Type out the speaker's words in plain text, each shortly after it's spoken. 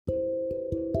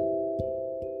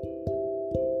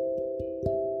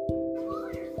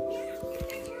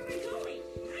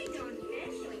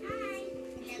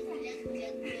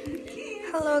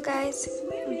Hello guys,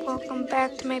 and welcome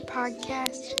back to my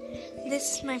podcast.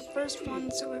 This is my first one,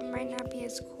 so it might not be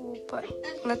as cool, but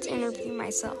let's interview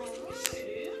myself.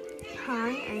 Hi,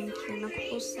 I'm Kira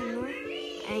Nicole Seymour.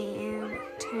 I am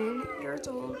 10 years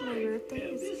old. My birthday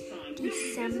is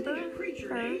December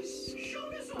 1st.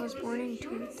 I was born in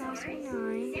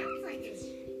 2009.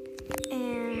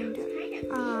 And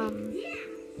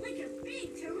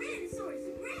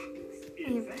I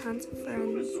have tons of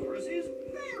friends.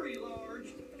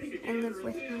 I live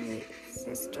with my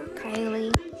sister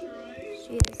Kylie.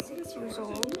 She is 6 years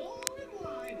old.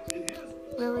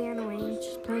 Really annoying.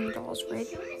 She's playing dolls right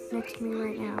next to me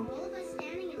right now.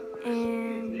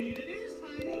 And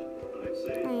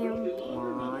I am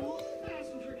blonde.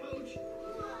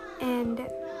 And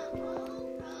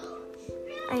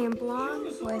I am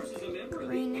blonde with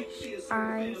greenish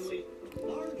eyes.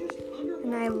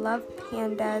 And I love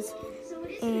pandas.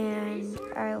 And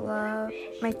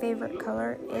my favorite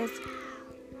color is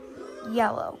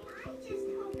yellow.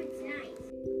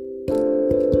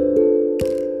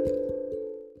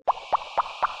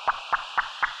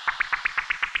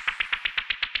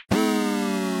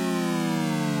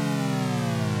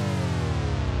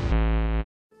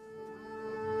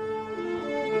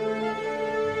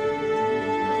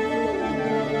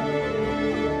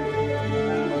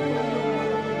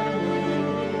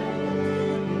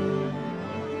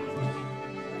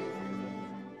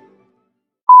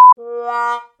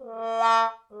 La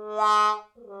la la.